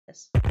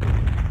Yes.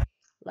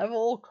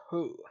 Level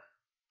 2.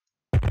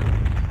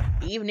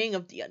 Evening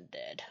of the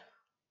Undead.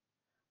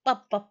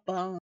 Ba ba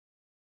ba.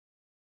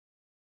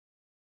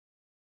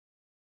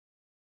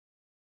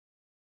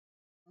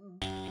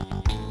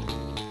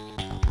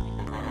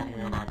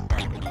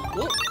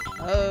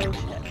 Oh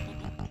shit.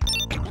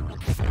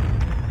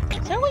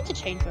 Is there a way to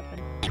change weapon?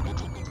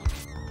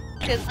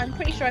 Because I'm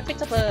pretty sure I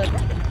picked up a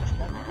rocket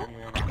launcher.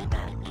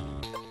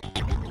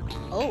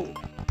 Oh.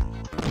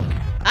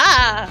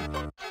 Ah!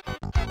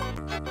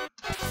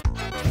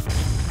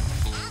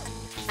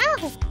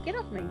 Ow! Get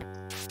off me.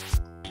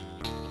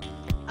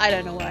 I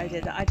don't know why I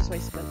did that. I just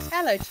wasted bullets.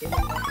 Hello,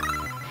 cheerleader.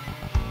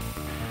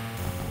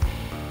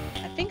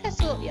 I think I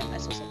saw. Yeah, I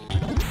saw something.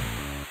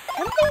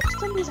 Can those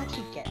zombies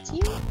actually get to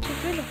you?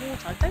 Because you're in the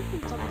water. I don't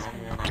think zombies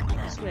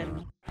can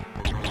swim.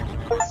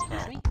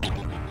 Excuse me.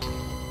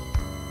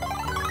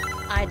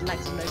 I'd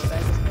like some of those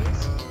burgers,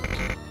 please.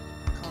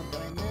 Can't go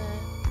in there.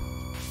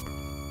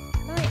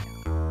 Can I?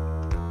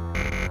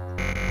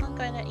 Can't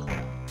go in there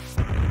either.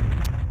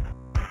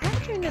 How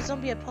during a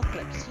zombie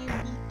apocalypse do you need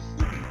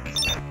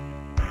keys?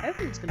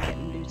 Everything's gonna get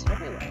looted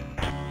everywhere.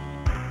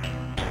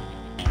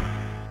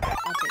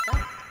 I'll take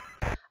that.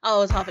 I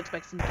was half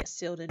expecting to get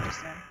sealed in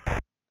just now.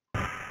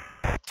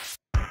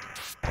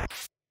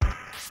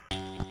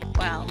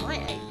 Wow, my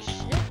aim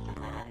shit.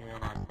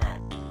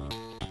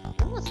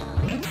 What was that?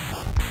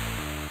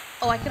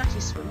 Oh, I can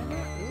actually swim in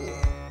it? Ooh.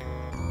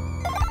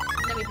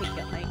 Let me pick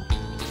you up, mate.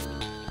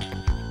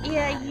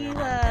 Yeah, you,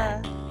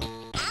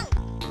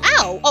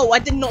 Ow! Oh, I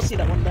did not see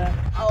that one there.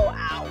 Oh,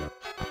 ow.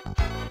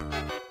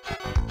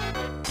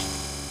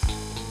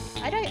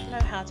 I don't know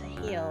how to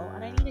heal,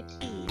 and I need a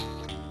key.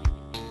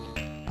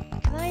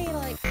 Can I,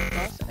 like,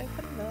 blast it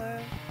open? No.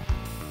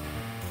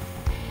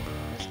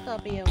 There's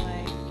gotta be a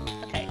way.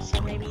 Okay,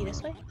 so maybe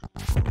this way?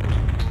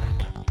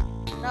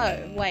 No,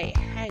 wait,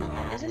 hang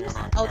on. Isn't this?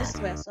 Oh, this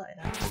is where I started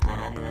at.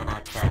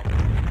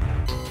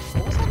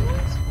 What was that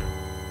noise?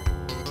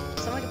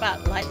 Something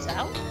about lights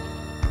out?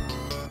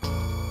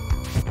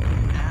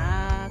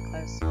 Ah,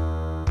 close.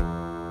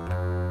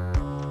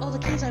 Oh, the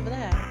key's over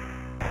there.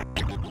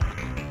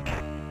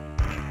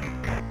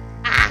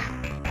 Ah!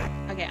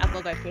 Okay, I've got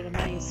to go through the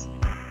maze.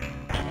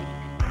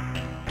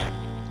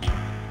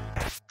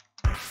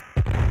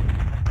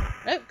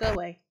 Nope, go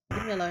away.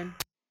 Leave me alone.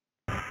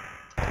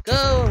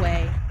 Go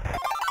away.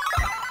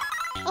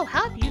 Oh,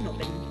 how have you not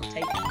been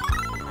taken?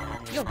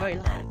 You're very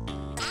lucky.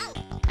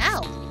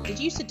 Ow! Did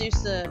you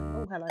seduce the...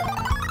 Oh, hello.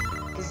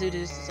 Did you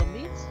seduce the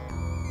zombies?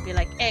 Be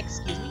like,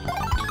 excuse me,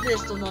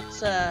 this will not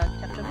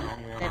capture me.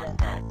 They're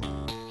dead.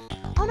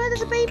 Oh no,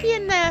 there's a baby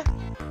in there!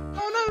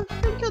 Oh no,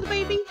 don't kill the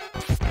baby!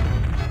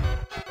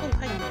 Oh,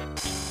 hang on.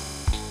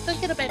 Don't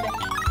kill the baby.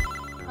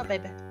 Oh,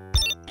 baby.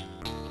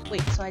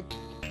 Wait, so I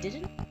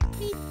didn't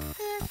need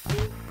that?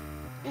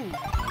 Ooh.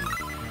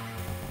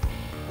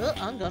 Oh,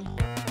 I'm gone.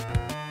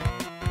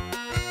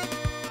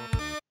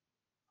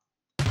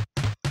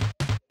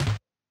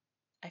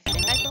 I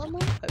think I got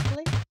more,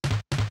 hopefully.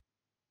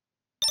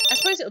 I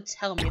suppose it'll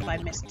tell me if I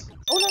missed.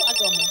 Oh no, I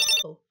got more.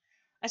 Cool.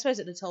 I suppose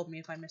it would have told me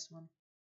if I missed one.